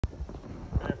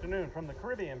afternoon from the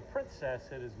Caribbean Princess.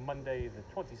 It is Monday the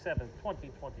 27th,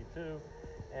 2022.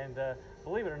 And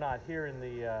believe it or not, here in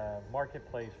the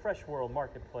marketplace, Fresh World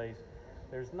Marketplace,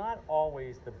 there's not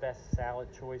always the best salad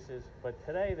choices, but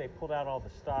today they pulled out all the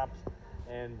stops,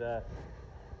 and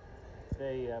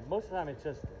most of the time it's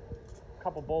just a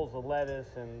couple bowls of lettuce,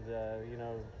 and you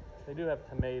know, they do have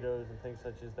tomatoes and things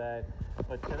such as that.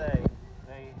 But today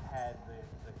they had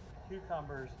the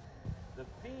cucumbers, the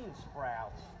bean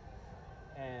sprouts,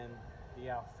 and the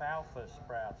alfalfa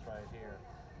sprouts right here.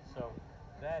 So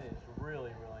that is really,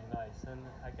 really nice. And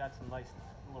I got some nice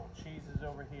little cheeses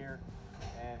over here,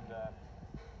 and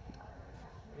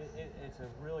it's a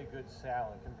really good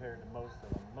salad compared to most of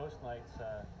them. Most nights,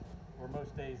 or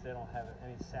most days, they don't have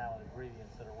any salad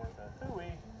ingredients that are worth a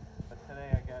hooey. But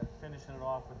today I got finishing it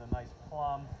off with a nice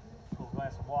plum, a little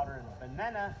glass of water, and a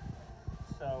banana.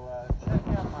 So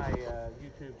check out my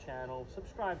YouTube channel,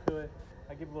 subscribe to it.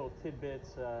 I give little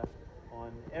tidbits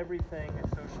on everything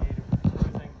associated with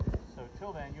cruising. So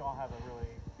till then, you all have a really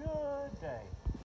good day.